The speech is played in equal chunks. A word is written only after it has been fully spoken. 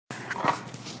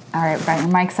All right, got your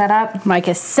mic set up? Mic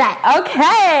is set.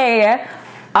 Okay.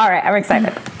 All right, I'm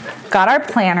excited. Got our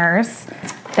planners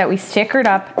that we stickered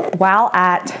up while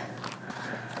at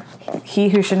He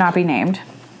Who Should Not Be Named.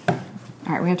 All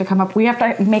right, we have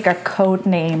to make a code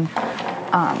name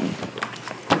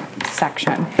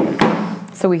section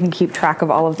so we can keep track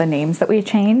of all of the names that we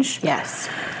changed. Yes.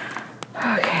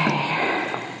 Okay.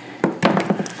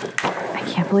 I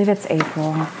can't believe it's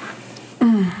April.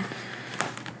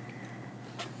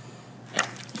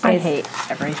 I hate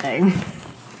everything.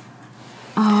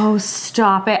 Oh,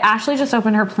 stop it. Ashley just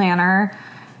opened her planner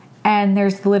and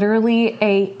there's literally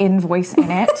a invoice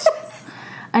in it.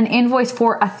 An invoice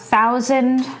for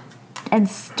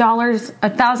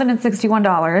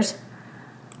 $1,061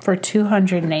 For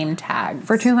 200 name tags.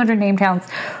 for 200 name tags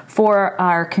for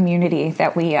our community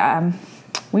that we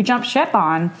jumped ship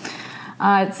on.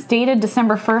 It's dated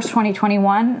December 1st,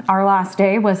 2021. Our last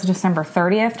day was December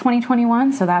 30th,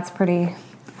 2021. So that's pretty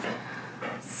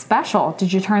special.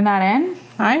 Did you turn that in?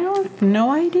 I have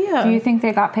no idea. Do you think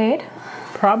they got paid?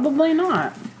 Probably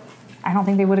not. I don't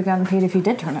think they would have gotten paid if you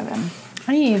did turn it in.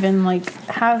 I even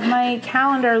have my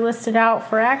calendar listed out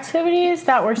for activities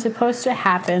that were supposed to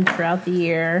happen throughout the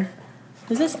year.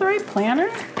 Is this the right planner?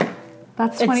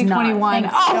 That's 2021. Oh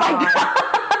my God.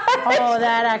 Oh,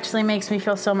 that actually makes me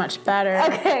feel so much better.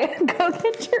 Okay, go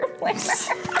get your planner.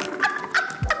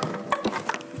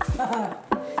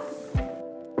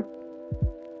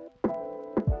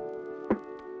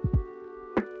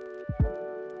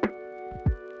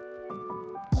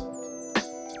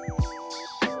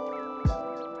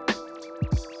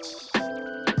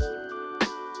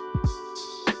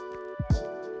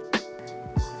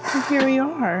 Here we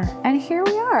are. And here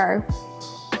we are.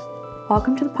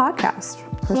 Welcome to the podcast.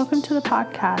 Welcome to the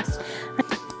podcast.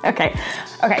 Okay,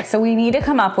 so we need to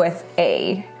come up with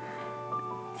a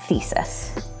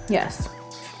thesis. Yes.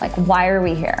 Like, why are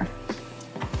we here?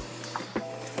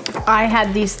 I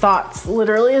had these thoughts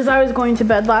literally as I was going to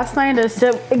bed last night as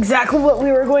to exactly what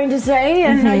we were going to say,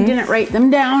 and I didn't write them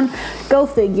down. Go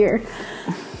figure.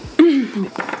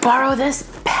 Borrow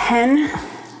this pen.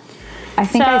 I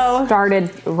think I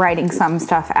started writing some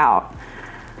stuff out.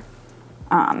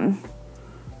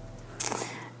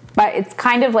 But it's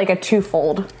kind of like a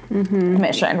twofold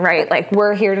mission, right? Like,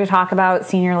 we're here to talk about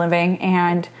senior living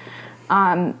and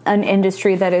an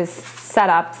industry that is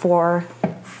set up for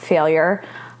failure.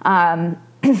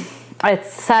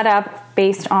 It's set up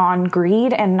based on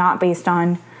greed and not based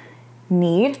on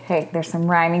need. Hey, there's some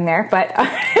rhyming there, but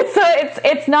so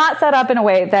it's not set up in a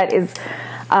way that is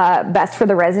best for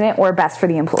the resident or best for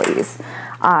the employees.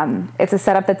 It's a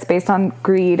setup that's based on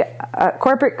greed,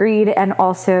 corporate greed, and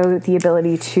also the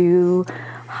ability to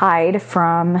hide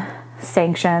from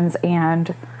sanctions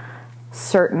and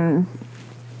certain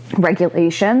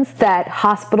regulations that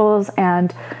hospitals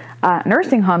and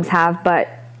nursing homes have, but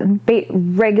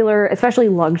regular, especially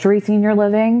luxury senior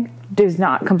living, does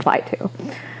not comply to.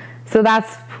 So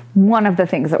that's one of the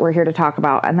things that we're here to talk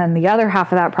about. And then the other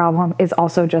half of that problem is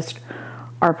also just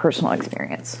our personal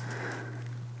experience.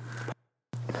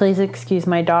 Please excuse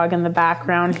my dog in the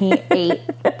background. He ate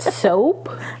soap.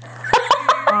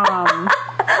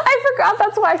 I forgot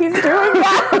that's why he's doing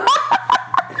that.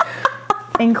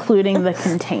 Including the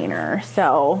container.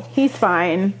 So he's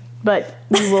fine, but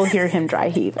you will hear him dry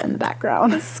heave in the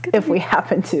background if we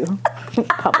happen to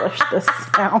publish this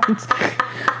sound.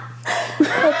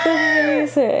 That's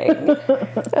amazing.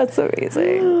 That's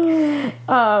amazing.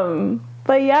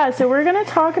 But yeah, so we're going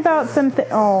to talk about something.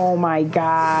 Oh my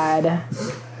God.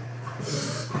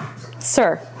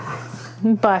 Sir,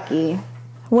 Bucky,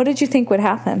 what did you think would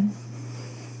happen?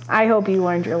 I hope you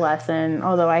learned your lesson,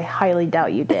 although I highly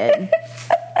doubt you did.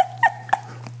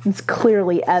 It's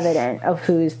clearly evident of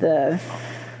who's the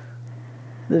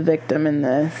victim in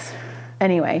this.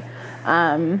 Anyway,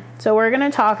 so we're going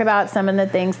to talk about some of the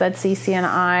things that Cece and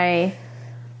I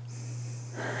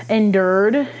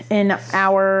endured in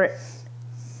our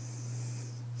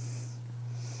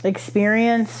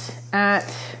experience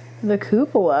at the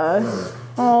cupola.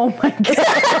 Oh my God.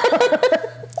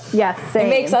 Yes, same. It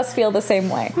makes us feel the same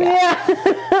way. Yeah.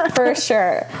 For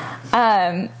sure.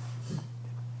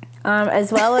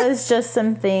 As well as just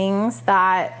some things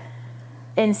that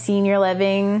in senior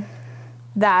living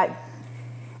that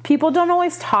people don't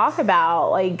always talk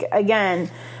about. Like, again,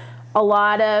 a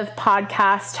lot of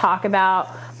podcasts talk about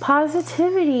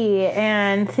positivity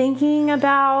and thinking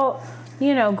about,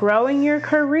 growing your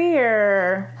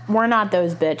career. We're not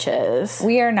those bitches.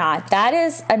 We are not. That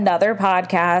is another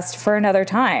podcast for another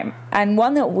time, and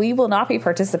one that we will not be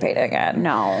participating in.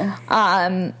 No.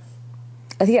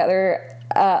 The other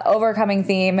overcoming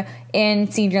theme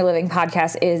in senior living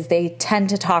podcasts is they tend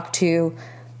to talk to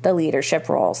the leadership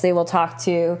roles. They will talk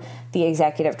to the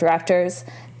executive directors,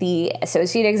 the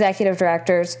associate executive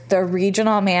directors, the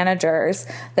regional managers,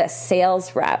 the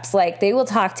sales reps. Like, they will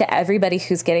talk to everybody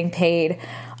who's getting paid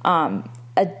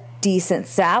a decent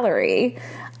salary.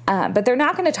 But they're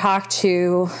not going to talk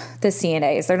to the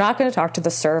CNAs. They're not going to talk to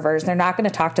the servers. They're not going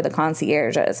to talk to the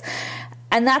concierges.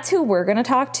 And that's who we're going to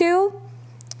talk to,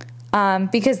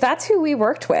 because that's who we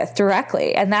worked with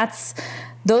directly. And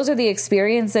those are the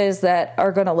experiences that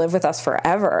are going to live with us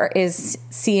forever, is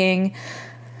seeing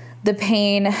the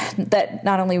pain that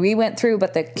not only we went through,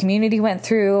 but the community went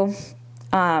through.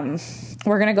 We're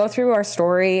going to go through our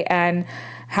story and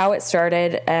how it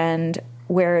started and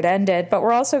where it ended, but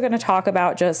we're also going to talk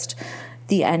about just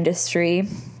the industry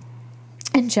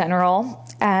in general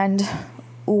and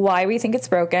why we think it's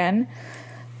broken,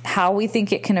 how we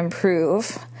think it can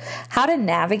improve, how to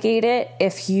navigate it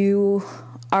if you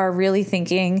are really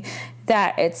thinking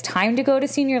that it's time to go to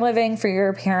senior living for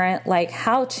your parent, like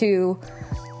how to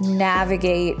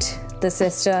navigate the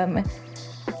system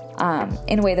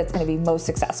in a way that's going to be most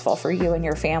successful for you and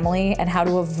your family, and how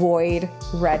to avoid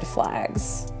red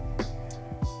flags.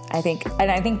 I think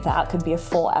that could be a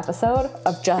full episode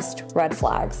of just red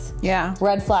flags. Yeah.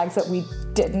 Red flags that we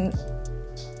didn't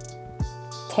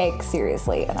take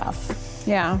seriously enough.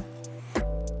 Yeah.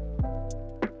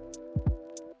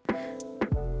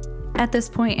 At this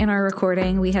point in our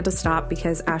recording, we had to stop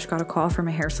because Ash got a call from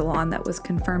a hair salon that was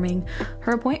confirming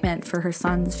her appointment for her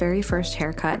son's very first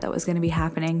haircut that was going to be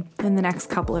happening in the next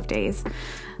couple of days.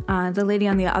 The lady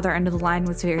on the other end of the line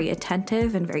was very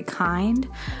attentive and very kind,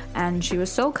 and she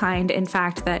was so kind, in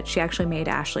fact, that she actually made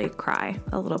Ashley cry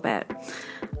a little bit.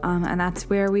 And that's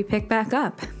where we pick back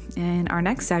up in our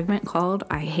next segment called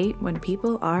I Hate When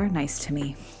People Are Nice to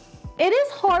Me. It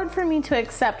is hard for me to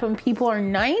accept when people are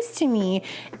nice to me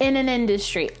in an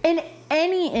industry, in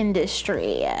any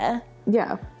industry.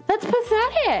 Yeah. That's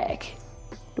pathetic.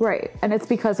 Right. And it's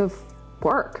because of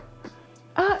work.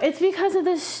 It's because of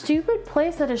this stupid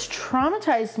place that has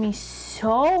traumatized me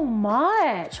so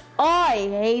much. Oh,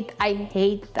 I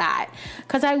hate that.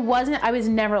 Because I was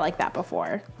never like that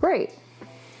before. Right.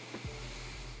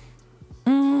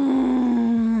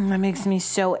 That makes me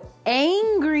so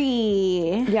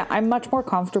angry. Yeah, I'm much more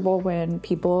comfortable when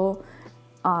people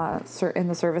in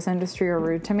the service industry are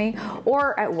rude to me,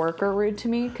 or at work are rude to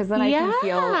me, because then I can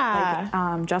feel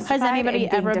like justified. Has anybody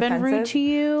ever been rude to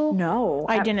you? No.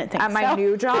 I didn't think so. At my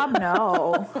new job,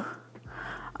 no.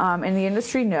 In the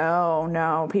industry,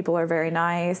 no. People are very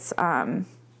nice. But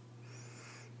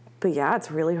yeah,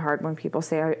 it's really hard when people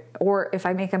say, or if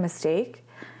I make a mistake,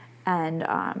 and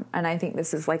I think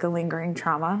this is like a lingering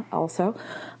trauma also.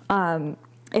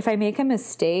 If I make a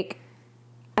mistake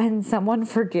and someone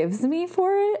forgives me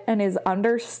for it and is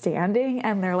understanding,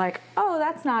 and they're like, oh,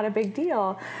 that's not a big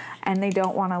deal, and they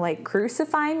don't want to like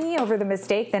crucify me over the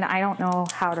mistake, then I don't know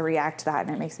how to react to that,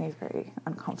 and it makes me very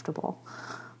uncomfortable.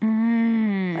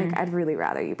 Like, I'd really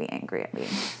rather you be angry at me.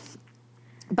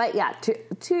 But yeah,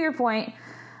 to your point,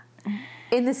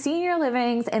 in the senior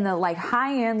livings, in the like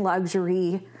high-end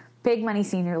luxury, big money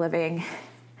senior living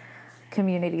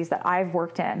communities that I've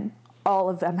worked in, all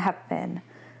of them have been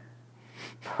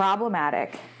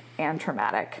problematic and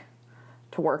traumatic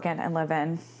to work in and live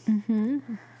in. Mm-hmm.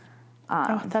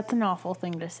 That's an awful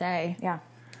thing to say. Yeah.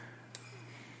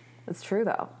 It's true,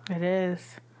 though. It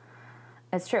is.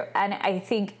 It's true. And I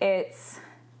think there's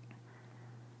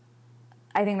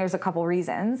a couple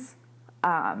reasons.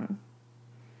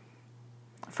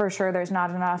 For sure, there's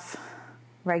not enough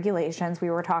regulations. We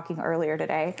were talking earlier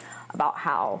today about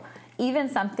how even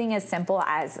something as simple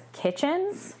as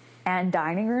kitchens and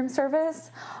dining room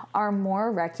service are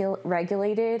more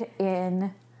regulated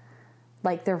in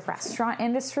like the restaurant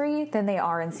industry than they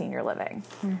are in senior living.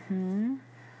 Mm-hmm.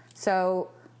 So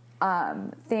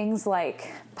things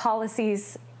like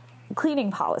policies, cleaning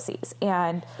policies,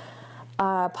 and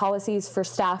policies for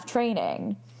staff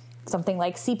training, something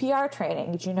like CPR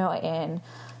training. Did you know in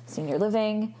senior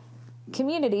living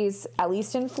communities, at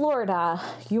least in Florida,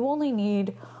 you only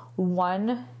need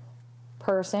one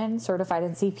person certified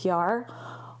in CPR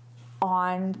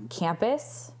on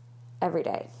campus every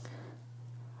day.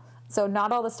 So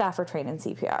not all the staff are trained in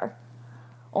CPR.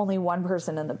 Only one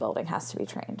person in the building has to be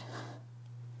trained.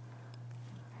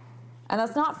 And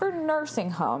that's not for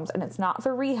nursing homes, and it's not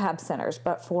for rehab centers,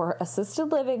 but for assisted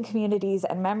living communities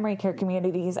and memory care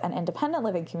communities and independent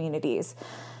living communities.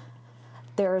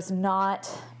 There's not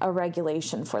a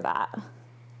regulation for that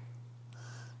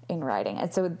in writing.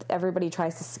 And so everybody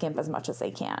tries to skimp as much as they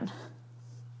can.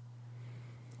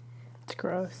 It's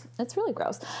gross. It's really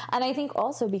gross. And I think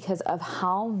also because of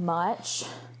how much,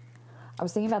 I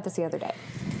was thinking about this the other day,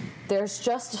 there's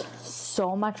just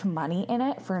so much money in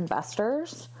it for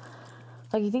investors.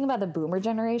 Like, you think about the boomer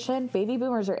generation, baby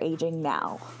boomers are aging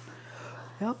now.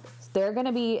 Yep. They're going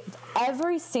to be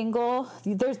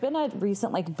there's been a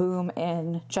recent like boom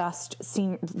in just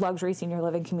luxury senior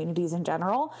living communities in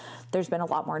general. There's been a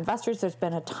lot more investors. There's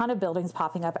been a ton of buildings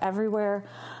popping up everywhere.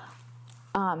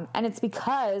 And it's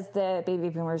because the baby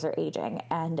boomers are aging,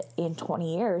 and in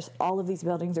 20 years, all of these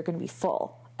buildings are going to be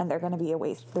full, and there's going to be a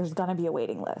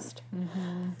waiting list.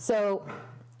 Mm-hmm. So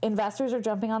investors are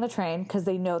jumping on the train because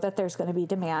they know that there's going to be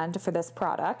demand for this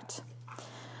product.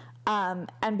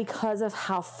 And because of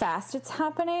how fast it's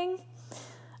happening,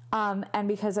 and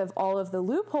because of all of the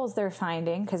loopholes they're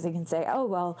finding, because they can say, oh,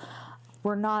 well,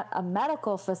 we're not a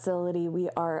medical facility, we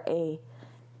are a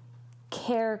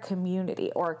care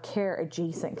community or care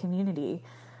adjacent community.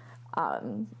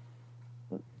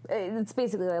 It's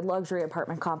basically a luxury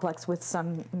apartment complex with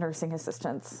some nursing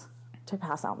assistants to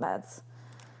pass out meds.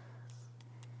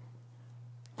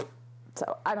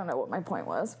 So I don't know what my point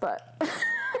was, but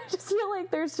I just feel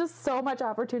like there's just so much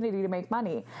opportunity to make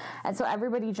money. And so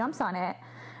everybody jumps on it.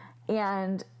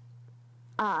 And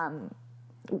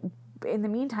in the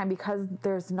meantime, because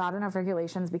there's not enough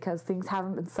regulations, because things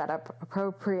haven't been set up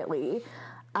appropriately,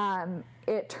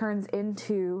 it turns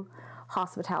into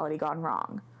hospitality gone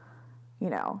wrong.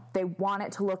 You know, they want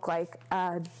it to look like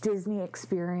a Disney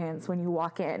experience when you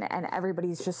walk in, and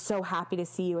everybody's just so happy to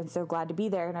see you and so glad to be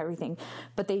there and everything.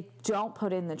 But they don't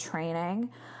put in the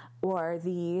training or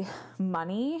the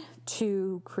money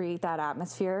to create that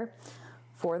atmosphere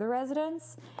for the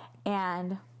residents,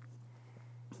 and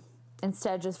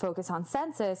instead just focus on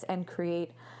census and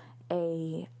create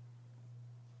a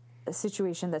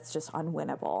situation that's just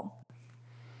unwinnable.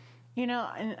 You know,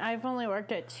 and I've only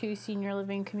worked at 2 senior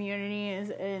living communities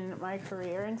in my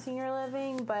career in senior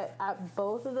living, but at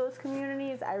both of those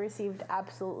communities, I received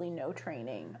absolutely no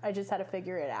training. I just had to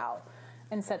figure it out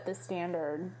and set the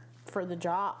standard for the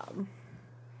job.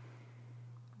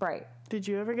 Right. Did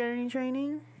you ever get any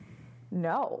training?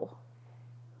 No.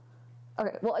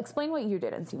 Okay, well, explain what you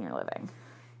did in senior living.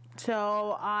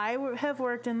 So I have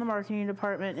worked in the marketing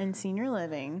department in senior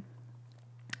living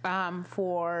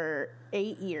for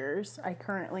 8 years. I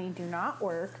currently do not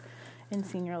work in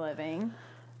senior living.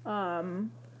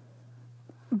 But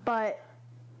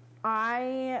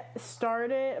my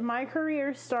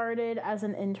career started as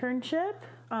an internship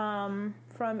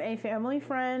from a family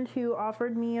friend who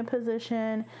offered me a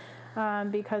position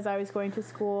because I was going to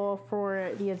school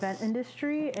for the event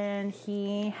industry, and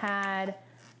he had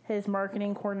his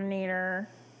marketing coordinator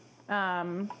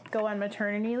go on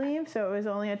maternity leave, so it was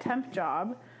only a temp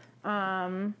job.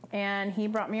 And he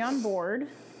brought me on board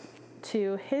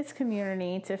to his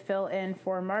community to fill in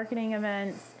for marketing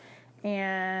events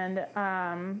and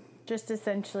just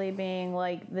essentially being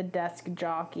like the desk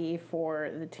jockey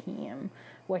for the team,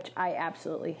 which I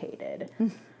absolutely hated.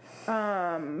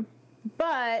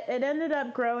 But it ended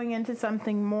up growing into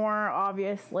something more.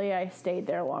 Obviously, I stayed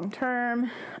there long term.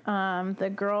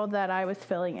 The girl that I was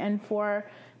filling in for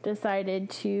decided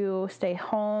to stay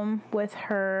home with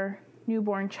her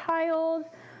newborn child.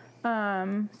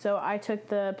 So I took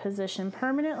the position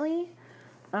permanently.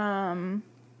 And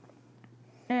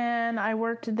I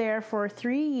worked there for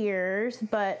 3 years.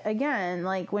 But again,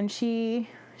 like when she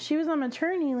was on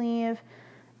maternity leave,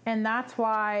 and that's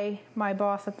why my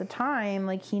boss at the time,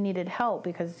 like, he needed help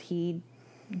because he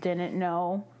didn't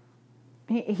know.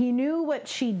 He knew what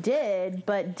she did,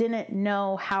 but didn't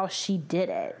know how she did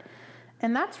it.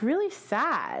 And that's really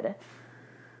sad.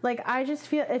 Like, I just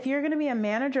feel if you're going to be a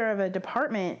manager of a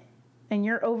department and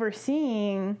you're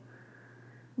overseeing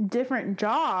different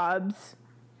jobs,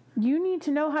 you need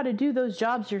to know how to do those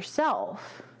jobs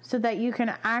yourself so that you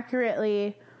can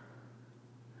accurately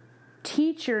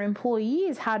teach your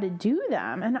employees how to do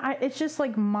them. And it's just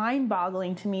like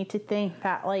mind-boggling to me to think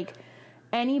that like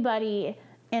anybody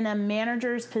in a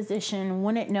manager's position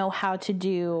wouldn't know how to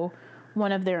do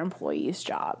one of their employees'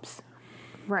 jobs.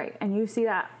 Right. And you see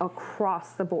that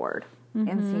across the board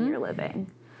in senior living.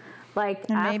 Like,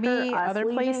 and maybe other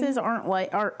places aren't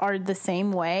like are the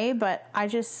same way, but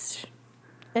it's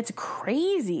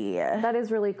crazy. That is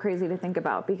really crazy to think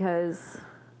about, because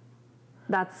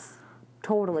that's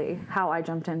totally how I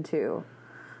jumped into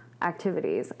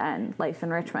activities and life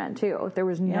enrichment too. There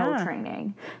was no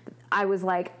training. I was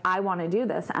like, I want to do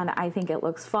this, and I think it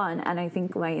looks fun, and I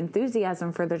think my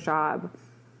enthusiasm for the job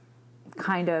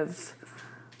kind of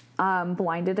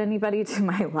blinded anybody to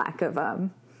my lack of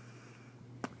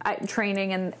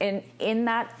training and in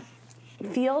that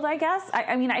field, I guess.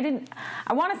 I mean,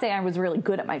 I want to say I was really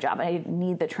good at my job and I didn't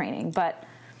need the training, but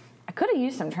I could have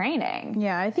used some training.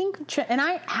 Yeah, I think, and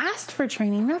I asked for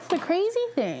training. That's the crazy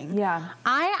thing. Yeah.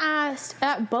 I asked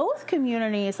at both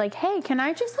communities, like, hey, can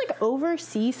I just like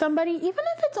oversee somebody, even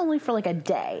if it's only for like a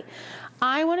day?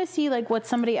 I want to see like what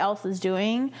somebody else is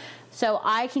doing so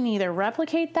I can either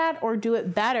replicate that or do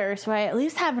it better, so I at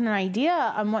least have an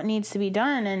idea on what needs to be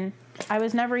done. And I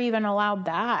was never even allowed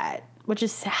that, which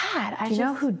is sad. Do you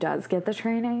know who does get the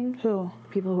training? Who?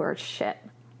 People who are shit.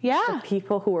 Yeah. The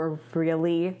people who are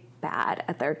really bad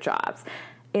at their jobs.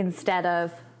 Instead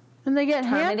of and they get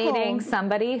terminating hand-pulled.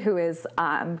 somebody who is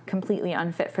completely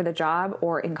unfit for the job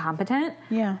or incompetent,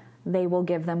 Yeah. they will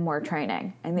give them more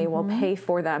training, and they will pay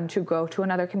for them to go to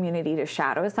another community to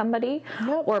shadow somebody,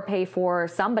 or pay for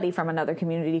somebody from another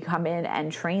community to come in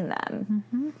and train them.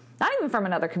 Not even from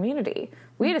another community.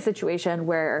 We had a situation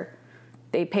where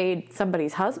they paid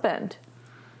somebody's husband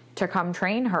to come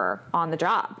train her on the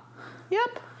job.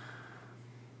 Yep.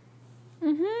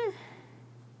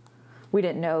 We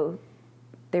didn't know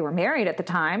they were married at the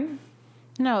time.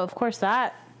 No, of course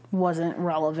that wasn't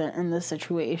relevant in this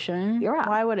situation. You're right.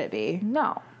 Why would it be?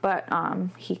 No, but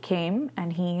he came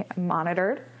and he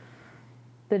monitored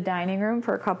the dining room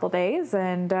for a couple days,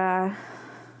 and that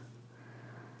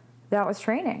was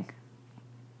training.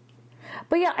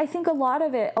 But yeah, I think a lot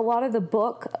of the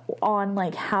book on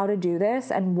like how to do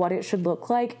this and what it should look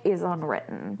like is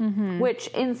unwritten, which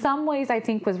in some ways I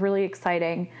think was really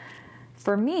exciting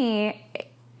for me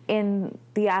in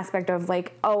the aspect of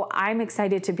like, oh, I'm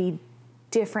excited to be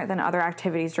different than other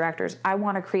activities directors. I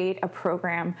want to create a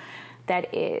program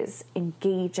that is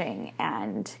engaging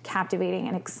and captivating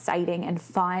and exciting and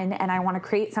fun, and I want to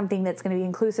create something that's going to be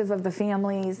inclusive of the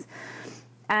families.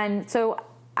 And so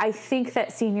I think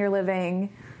that senior living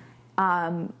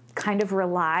kind of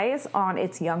relies on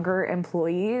its younger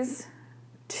employees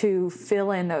to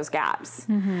fill in those gaps.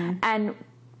 And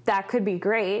that could be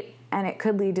great, and it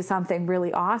could lead to something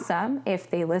really awesome if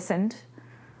they listened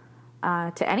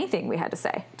to anything we had to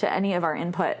say, to any of our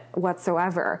input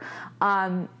whatsoever.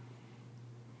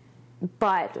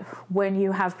 But when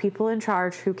you have people in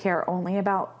charge who care only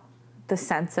about the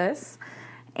census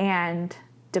and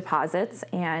deposits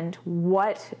and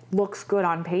what looks good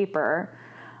on paper,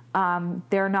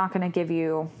 they're not going to give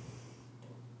you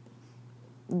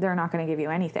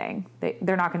anything.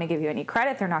 They're not going to give you any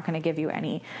credit. They're not going to give you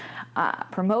any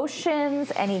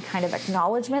promotions, any kind of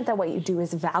acknowledgement that what you do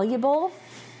is valuable.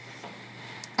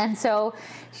 And so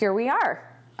here we are.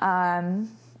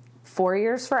 4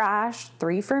 years for Ash,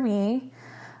 3 for me.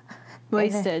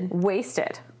 Wasted.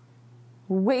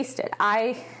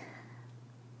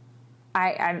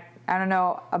 I don't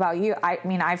know about you. I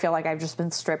mean, I feel like I've just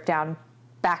been stripped down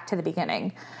back to the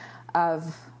beginning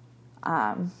of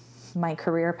my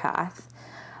career path.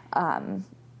 It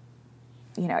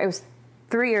was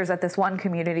 3 years at this one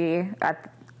community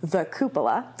at the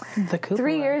Cupola.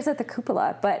 3 years at the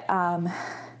Cupola, but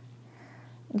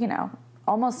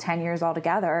almost 10 years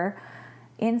altogether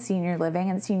in senior living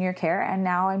and senior care, and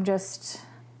now I'm just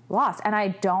lost, and I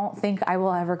don't think I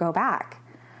will ever go back.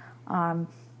 But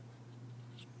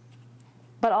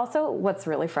also what's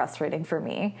really frustrating for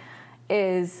me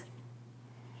is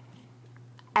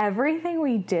everything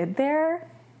we did there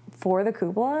for the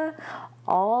Cupola,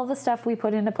 all the stuff we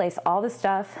put into place, all the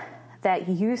stuff that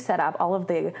you set up, all of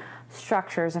the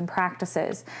structures and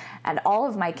practices, and all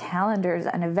of my calendars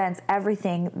and events,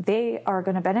 everything, they are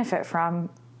going to benefit from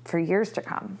for years to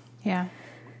come. Yeah.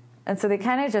 And so they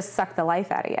kind of just suck the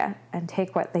life out of you and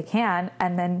take what they can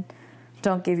and then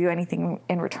don't give you anything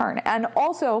in return. And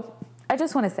also, I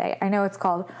just want to say, I know it's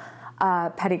called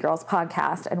Petty Girls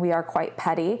Podcast, and we are quite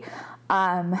petty,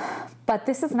 but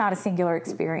this is not a singular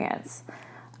experience.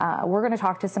 We're going to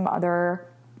talk to some other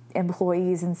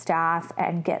employees and staff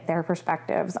and get their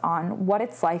perspectives on what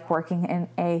it's like working in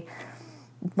a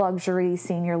luxury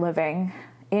senior living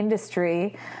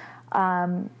industry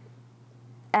and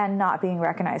not being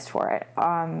recognized for it.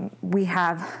 We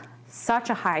have such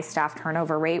a high staff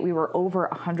turnover rate. We were over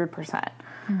 100%.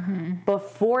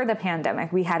 Before the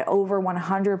pandemic, we had over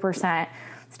 100%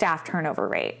 staff turnover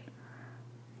rate.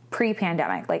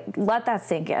 Pre-pandemic, like, let that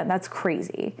sink in. That's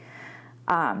crazy.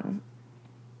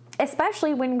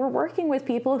 Especially when we're working with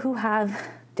people who have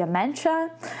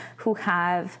dementia, who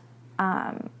have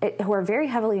who are very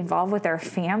heavily involved with their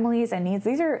families and needs.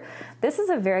 This is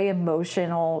a very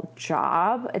emotional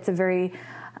job. It's a very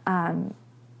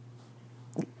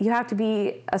you have to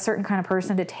be a certain kind of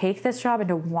person to take this job and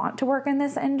to want to work in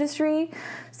this industry.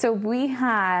 So we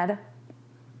had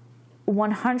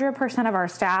 100% of our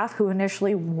staff who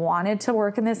initially wanted to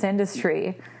work in this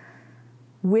industry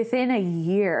within a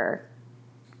year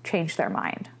change their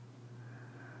mind.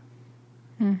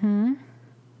 Mm-hmm.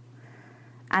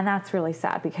 And that's really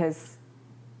sad because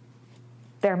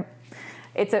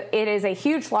it is a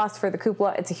huge loss for the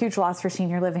cupola. It's a huge loss for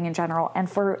senior living in general, and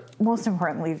for, most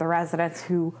importantly, the residents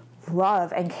who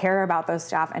love and care about those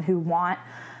staff and who want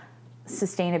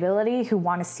sustainability, who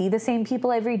want to see the same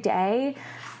people every day.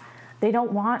 They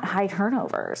don't want high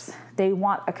turnovers. They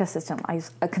want a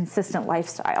consistent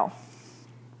lifestyle.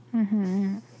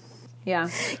 Mm-hmm. Yeah.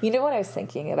 You know what I was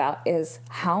thinking about is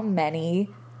how many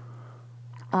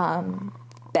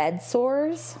bed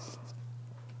sores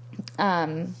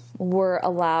were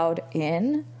allowed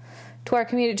in to our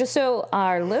community. Just so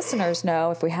our listeners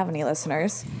know, if we have any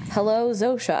listeners, hello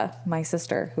Zosha, my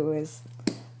sister, who is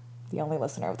the only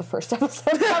listener of the first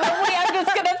episode. Probably I'm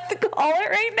just gonna call it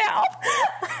right now.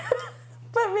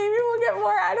 But maybe we'll get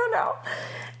more. I don't know.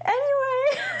 Anyway.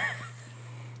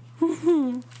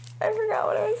 I forgot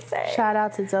what I was saying. Shout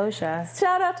out to Zosha.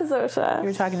 Shout out to Zosha. You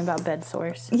were talking about bed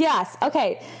sores. Yes.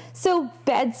 Okay. So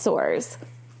bed sores.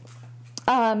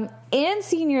 In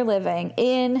senior living,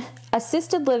 in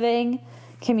assisted living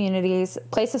communities,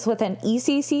 places with an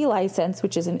ECC license,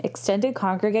 which is an extended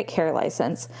congregate care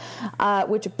license,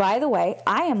 which, by the way,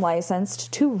 I am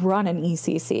licensed to run an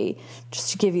ECC,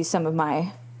 just to give you some of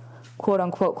my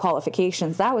quote-unquote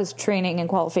qualifications. That was training and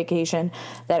qualification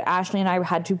that Ashley and I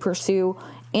had to pursue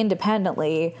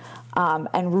independently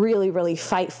and really, really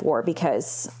fight for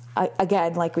because,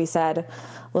 again, like we said a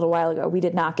little while ago, we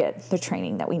did not get the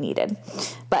training that we needed.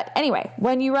 But anyway,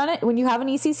 when you have an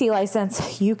ECC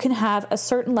license, you can have a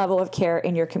certain level of care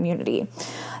in your community.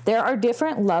 There are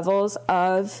different levels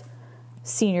of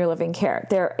senior living care.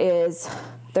 There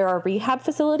are rehab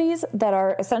facilities that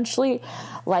are essentially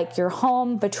like your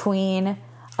home between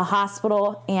a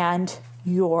hospital and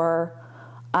your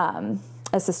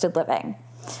assisted living.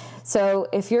 So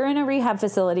if you're in a rehab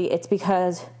facility, it's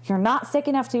because you're not sick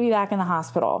enough to be back in the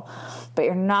hospital, but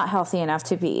you're not healthy enough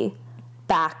to be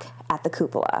back at the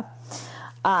cupola.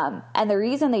 And the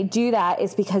reason they do that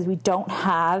is because we don't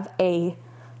have a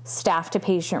staff to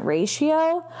patient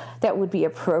ratio that would be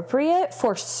appropriate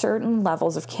for certain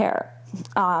levels of care.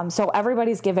 So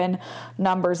everybody's given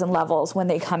numbers and levels when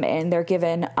they come in. They're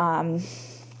given,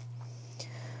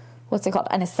 what's it called?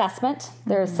 An assessment.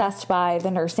 They're assessed by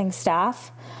the nursing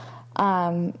staff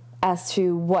as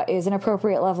to what is an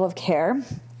appropriate level of care.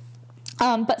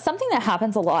 But something that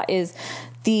happens a lot is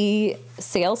the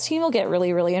sales team will get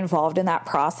really, really involved in that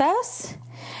process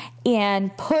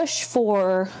and push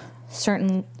for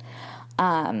certain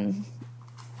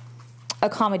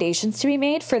accommodations to be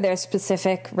made for their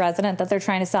specific resident that they're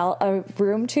trying to sell a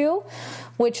room to,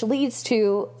 which leads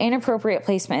to inappropriate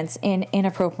placements in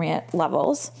inappropriate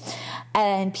levels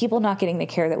and people not getting the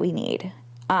care that we need.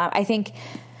 I think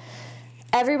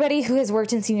everybody who has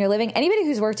worked in senior living, anybody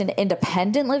who's worked in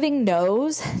independent living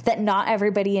knows that not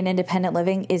everybody in independent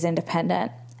living is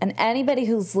independent. And anybody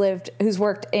who's lived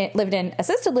in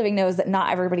assisted living knows that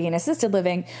not everybody in assisted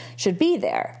living should be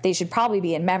there. They should probably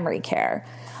be in memory care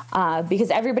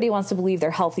because everybody wants to believe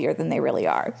they're healthier than they really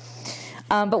are.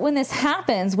 But when this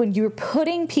happens, when you're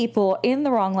putting people in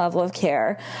the wrong level of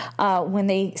care, when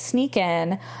they sneak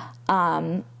in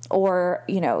or,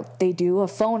 they do a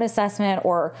phone assessment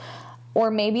or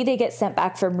maybe they get sent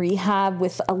back from rehab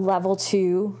with a level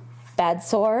 2 bed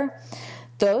sore,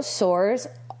 those sores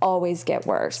always get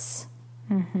worse.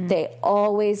 Mm-hmm. They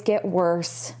always get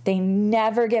worse. They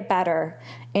never get better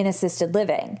in assisted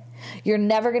living. You're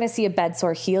never going to see a bed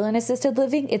sore heal in assisted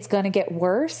living. It's going to get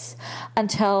worse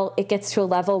until it gets to a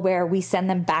level where we send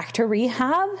them back to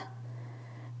rehab,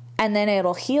 and then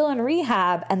it'll heal in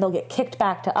rehab and they'll get kicked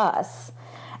back to us.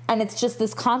 And it's just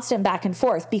this constant back and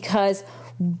forth because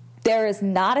there is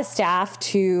not a staff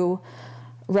to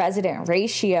resident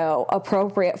ratio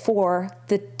appropriate for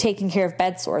the taking care of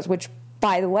bed sores, which,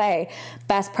 by the way,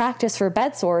 best practice for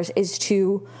bed sores is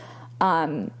to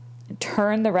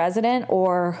turn the resident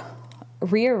or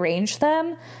rearrange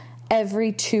them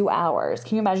every 2 hours.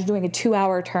 Can you imagine doing a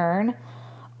 2-hour turn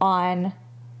on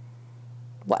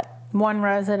what? One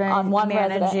resident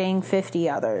managing 50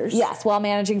 others. Yes, while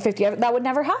managing 50 others. That would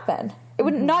never happen. It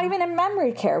would not even in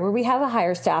memory care where we have a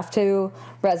higher staff to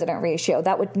resident ratio.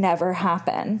 That would never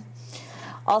happen.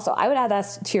 Also, I would add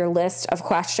that to your list of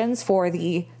questions for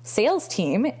the sales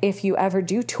team if you ever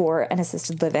do tour an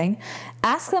assisted living.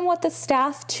 Ask them what the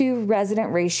staff to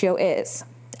resident ratio is.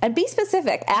 And be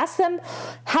specific. Ask them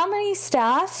how many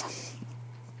staff,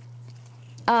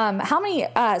 how many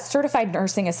certified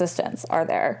nursing assistants are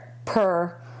there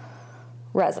per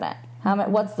resident.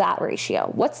 What's that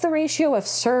ratio? What's the ratio of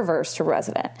servers to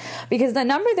resident? Because the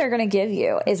number they're going to give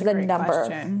you is the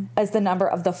number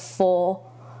of the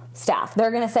full staff.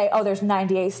 They're going to say, oh, there's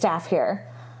 98 staff here.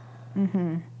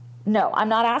 Mm-hmm. No, I'm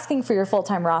not asking for your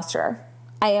full-time roster.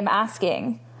 I am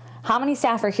asking how many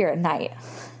staff are here at night?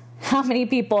 How many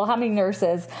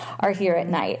nurses are here at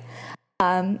night?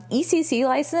 ECC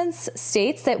license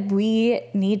states that we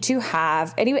need to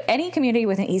have, any community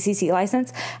with an ECC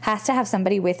license has to have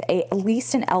somebody with at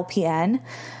least an LPN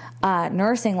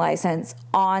nursing license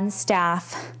on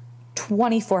staff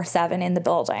 24/7 in the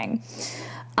building.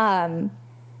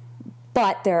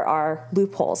 But there are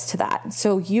loopholes to that.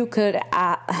 So you could,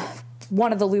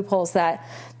 one of the loopholes that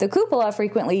the cupola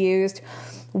frequently used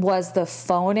was the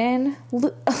phone-in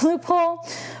loophole,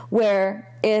 where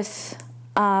if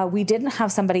we didn't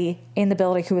have somebody in the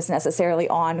building who was necessarily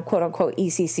on quote-unquote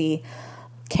ECC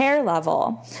care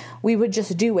level, we would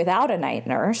just do without a night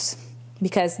nurse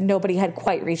because nobody had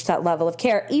quite reached that level of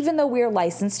care, even though we're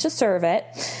licensed to serve it.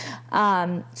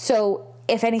 So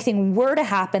if anything were to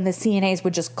happen, the CNAs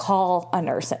would just call a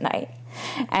nurse at night.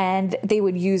 And they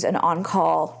would use an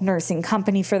on-call nursing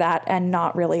company for that and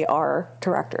not really our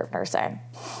director of nursing.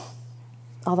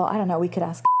 Although, I don't know, we could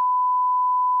ask.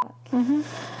 Mm-hmm.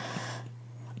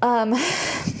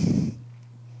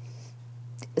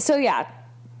 So yeah,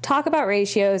 talk about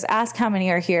ratios, ask how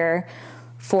many are here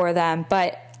for them.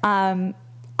 But when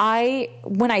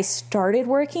I started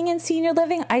working in senior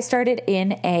living, I started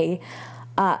in a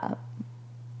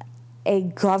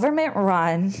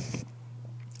government-run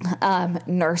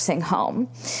nursing home.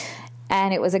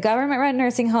 And it was a government-run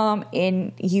nursing home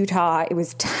in Utah. It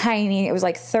was tiny. It was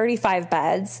like 35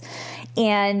 beds.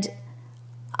 And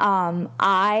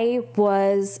I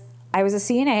was a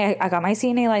CNA. I got my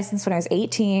CNA license when I was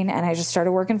 18, and I just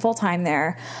started working full-time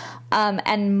there.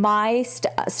 And my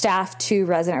staff to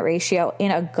resident ratio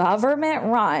in a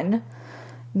government-run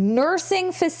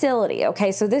nursing facility.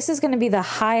 Okay, so this is going to be the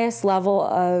highest level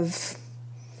of,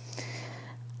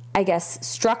 I guess,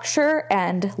 structure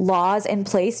and laws in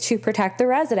place to protect the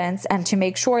residents and to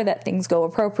make sure that things go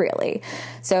appropriately.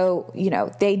 So,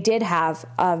 they did have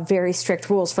very strict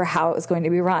rules for how it was going to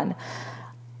be run.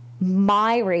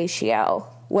 My ratio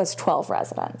was 12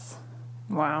 residents.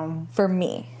 Wow. For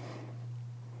me.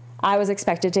 I was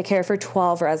expected to care for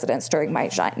 12 residents during my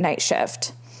night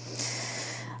shift.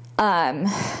 And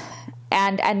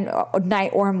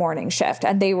night or morning shift.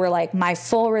 And they were like my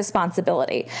full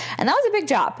responsibility. And that was a big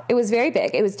job. It was very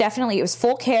big. It was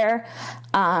full care,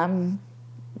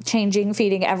 changing,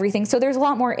 feeding, everything. So there's a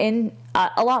lot more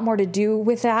to do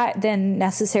with that than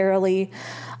necessarily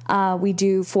we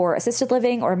do for assisted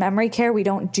living or memory care. We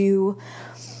don't do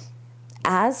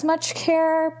as much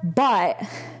care, but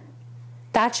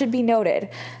that should be noted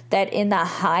that in the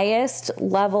highest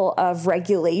level of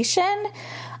regulation,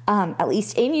 at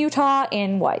least in Utah,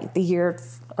 in the year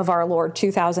of our Lord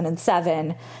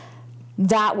 2007,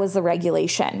 that was the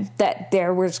regulation, that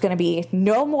there was going to be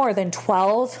no more than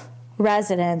 12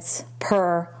 residents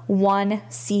per one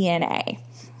CNA.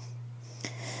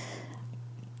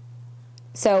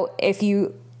 So if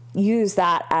you use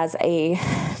that as a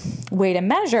way to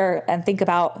measure and think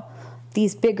about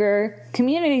these bigger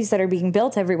communities that are being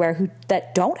built everywhere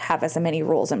that don't have as many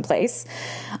rules in place,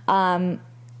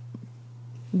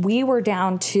 we were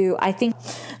down to, I think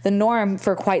the norm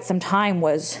for quite some time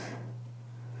was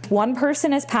one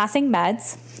person is passing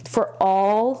meds for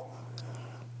all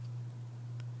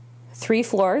 3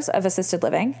 floors of assisted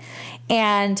living,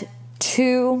 and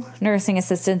 2 nursing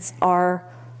assistants are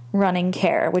running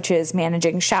care, which is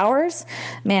managing showers,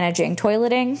 managing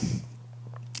toileting,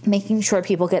 making sure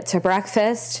people get to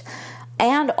breakfast,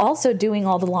 and also doing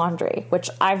all the laundry, which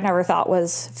I've never thought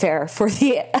was fair for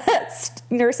the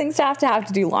nursing staff to have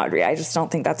to do laundry. I just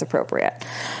don't think that's appropriate.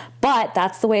 But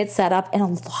that's the way it's set up in a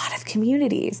lot of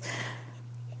communities.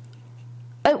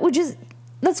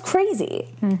 That's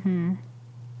crazy. Mm-hmm.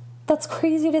 That's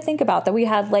crazy to think about, that we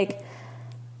had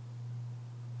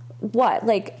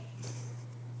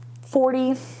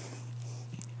 40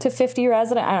 to 50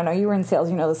 resident. I don't know. You were in sales.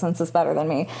 You know the census better than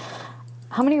me.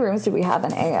 How many rooms did we have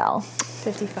in AL?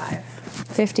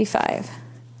 55.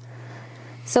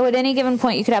 So at any given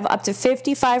point, you could have up to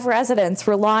 55 residents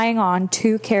relying on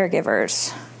 2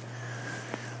 caregivers.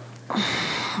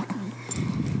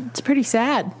 It's pretty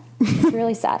sad. It's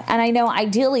really sad. And I know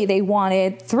ideally they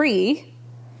wanted 3,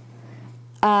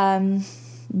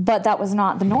 but that was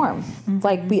not the norm.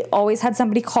 Mm-hmm. We always had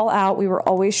somebody call out. We were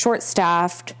always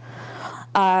short-staffed.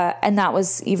 And that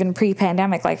was even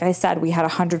pre-pandemic. Like I said, we had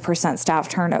 100% staff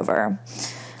turnover.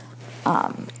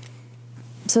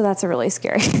 So that's really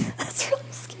scary. That's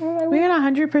really scary. I We got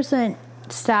 100%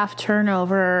 staff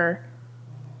turnover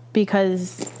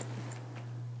because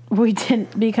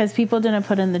people didn't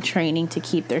put in the training to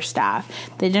keep their staff.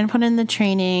 They didn't put in the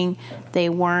training. They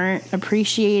weren't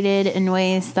appreciated in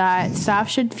ways that staff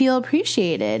should feel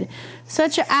appreciated,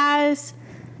 such as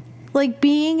like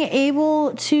being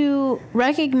able to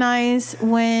recognize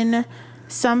when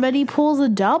somebody pulls a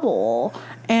double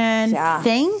and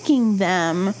thanking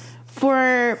them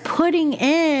for putting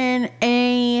in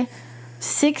a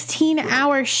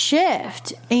 16-hour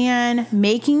shift and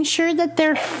making sure that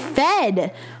they're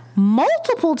fed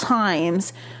multiple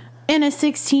times in a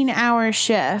 16-hour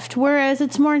shift, whereas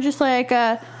it's more just like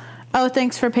oh,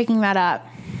 thanks for picking that up.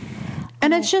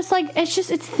 And it's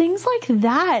things like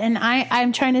that. And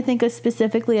I'm trying to think of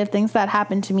specifically of things that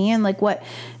happened to me and like what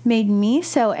made me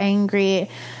so angry.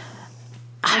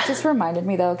 It just reminded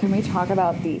me though, can we talk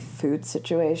about the food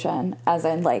situation as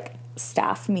in like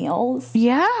staff meals?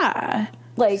 Yeah.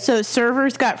 Like, so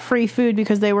servers got free food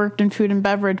because they worked in food and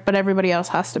beverage, but everybody else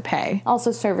has to pay.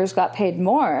 Also, servers got paid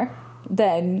more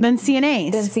than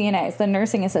CNAs. Than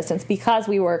nursing assistants, because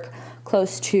we work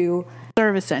close to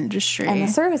service industry. And the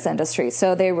service industry.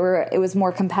 So it was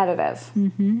more competitive.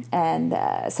 Mm-hmm. And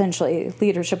essentially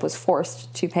leadership was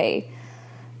forced to pay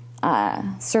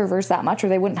servers that much or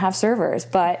they wouldn't have servers,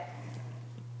 but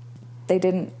they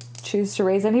didn't choose to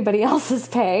raise anybody else's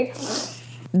pay.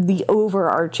 The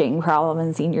overarching problem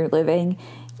in senior living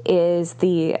is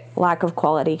the lack of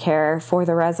quality care for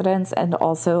the residents and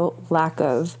also lack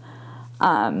of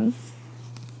and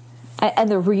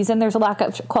the reason there's a lack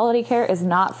of quality care is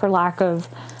not for lack of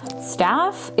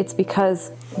staff. It's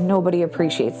because nobody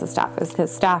appreciates the staff. It's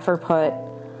because staff are put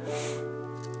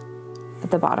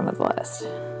at the bottom of the list.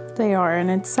 They are, and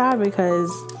it's sad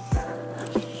because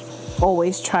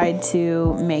always tried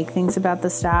to make things about the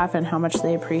staff and how much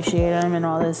they appreciate them and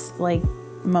all this like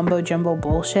mumbo jumbo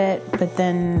bullshit, but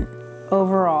then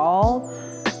overall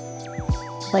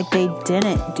like they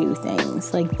didn't do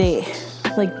things like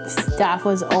staff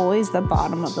was always the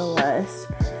bottom of the list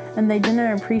and they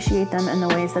didn't appreciate them in the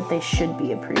ways that they should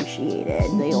be appreciated.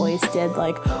 They always did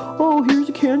like, oh, here's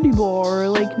a candy bar.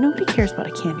 Like, nobody cares about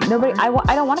a candy bar.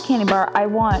 I don't want a candy bar. I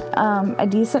want a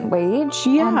decent wage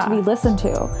and to be listened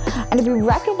to. And to be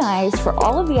recognized for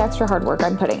all of the extra hard work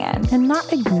I'm putting in. And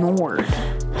not ignored.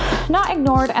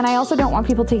 And I also don't want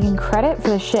people taking credit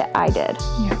for the shit I did.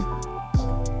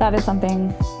 Yeah. That is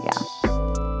something,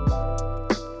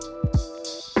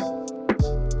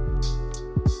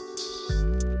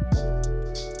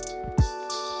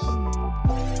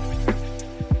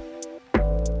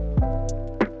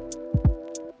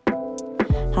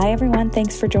 Hi everyone,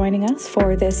 thanks for joining us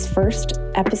for this first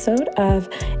episode of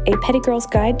A Petty Girl's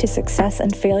Guide to Success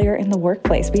and Failure in the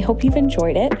Workplace. We hope you've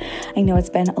enjoyed it. I know it's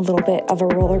been a little bit of a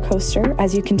roller coaster.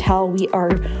 As you can tell, we are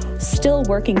still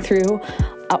working through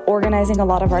organizing a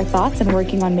lot of our thoughts and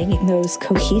working on making those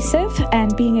cohesive,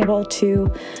 and being able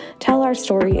to tell our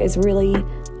story is really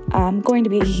going to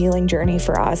be a healing journey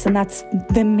for us, and that's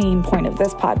the main point of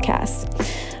this podcast.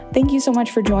 Thank you so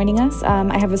much for joining us.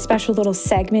 I have a special little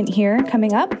segment here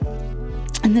coming up,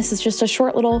 and this is just a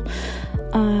short little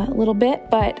bit,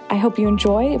 but I hope you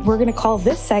enjoy. We're going to call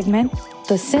this segment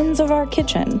The Sins of Our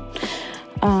Kitchen.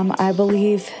 I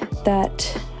believe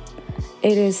that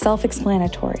it is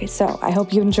self-explanatory, so I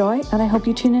hope you enjoy, and I hope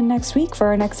you tune in next week for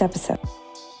our next episode.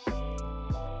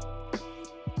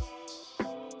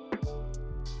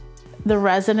 The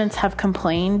residents have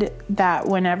complained that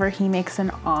whenever he makes an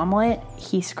omelet,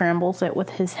 he scrambles it with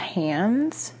his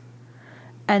hands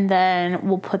and then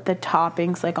we'll put the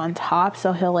toppings like on top.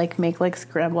 So he'll like make like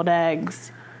scrambled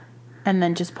eggs and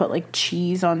then just put like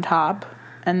cheese on top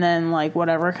and then like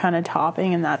whatever kind of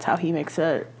topping, and that's how he makes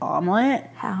an omelet.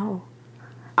 How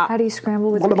do you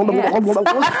scramble with your hands?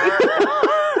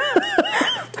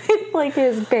 Like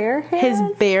his bare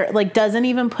hands? Like doesn't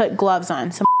even put gloves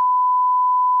on. Some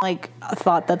like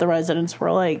thought that the residents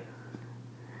were like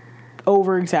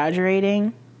over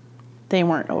exaggerating. They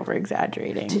weren't over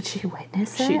exaggerating. Did she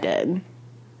witness it? She did.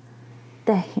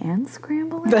 The hand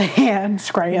scrambling? The hand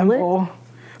scramble.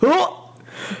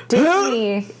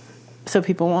 Disney. So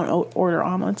people won't order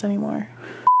omelets anymore.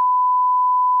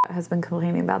 Has been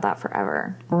complaining about that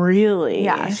forever. Really?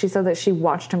 Yeah, she said that she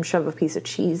watched him shove a piece of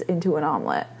cheese into an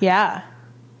omelet. Yeah.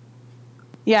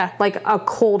 Yeah. Like a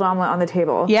cold omelet on the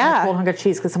table. Yeah. A cold hunk of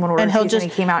cheese because someone ordered cheese and he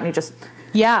came out and he just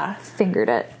fingered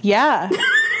it. Yeah.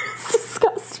 It's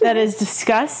disgusting. That is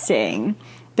disgusting.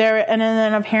 And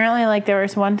then apparently like there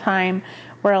was one time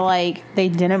where like they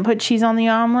didn't put cheese on the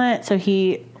omelet, so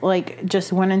he like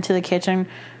just went into the kitchen,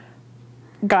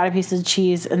 got a piece of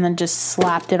cheese and then just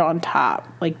slapped it on top.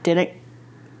 Like didn't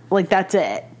Like, that's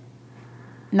it.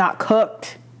 Not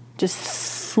cooked. Just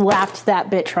slapped that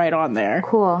bitch right on there.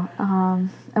 Cool. And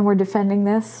we're defending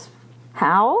this.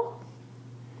 How?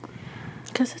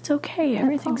 Because it's okay.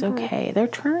 Everything's okay. They're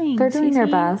trying. They're doing their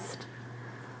best.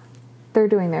 They're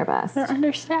doing their best. They're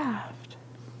understaffed.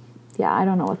 Yeah, I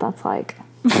don't know what that's like.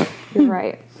 You're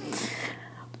right.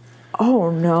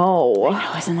 Oh, no. I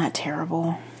know, isn't that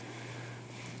terrible?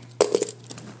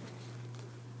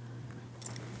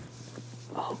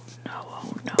 Oh, no,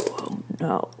 oh, no, oh,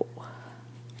 no.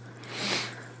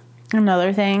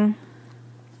 Another thing,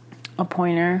 a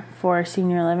pointer for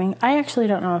senior living. I actually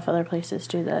don't know if other places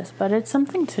do this, but it's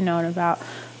something to note about.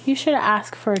 You should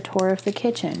ask for a tour of the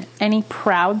kitchen. Any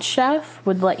proud chef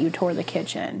would let you tour the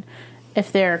kitchen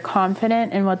if they're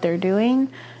confident in what they're doing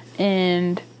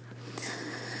and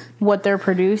what they're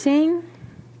producing.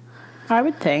 I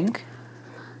would think.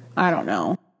 I don't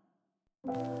know.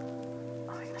 Oh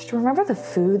my gosh, do you remember the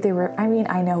food they were... I mean,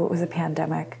 I know it was a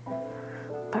pandemic,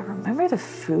 but remember the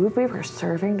food we were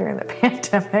serving during the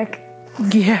pandemic?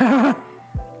 Yeah.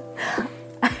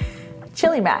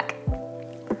 Chili mac.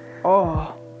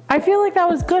 Oh. I feel like that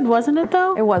was good, wasn't it,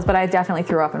 though? It was, but I definitely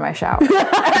threw up in my shower.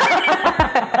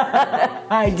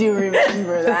 I do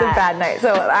remember that. It was a bad night.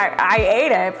 So I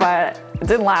ate it, but it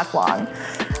didn't last long.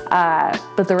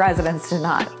 But the residents did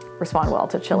not respond well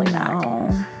to chili mac.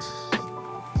 No.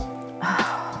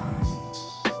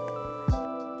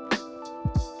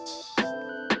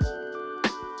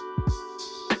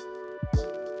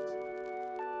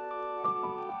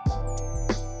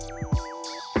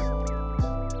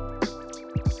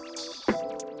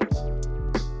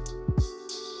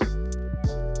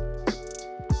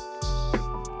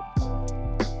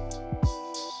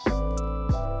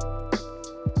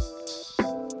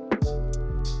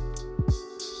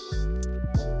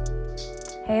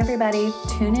 Hey everybody,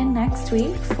 tune in next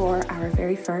week for our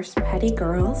very first Petty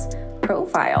Girls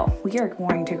profile. We are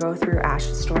going to go through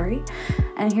Ash's story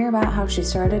and hear about how she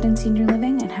started in senior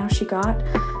living and how she got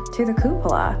to the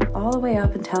cupola, all the way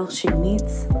up until she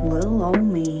meets little old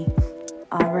me.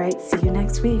 All right, see you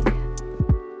next week.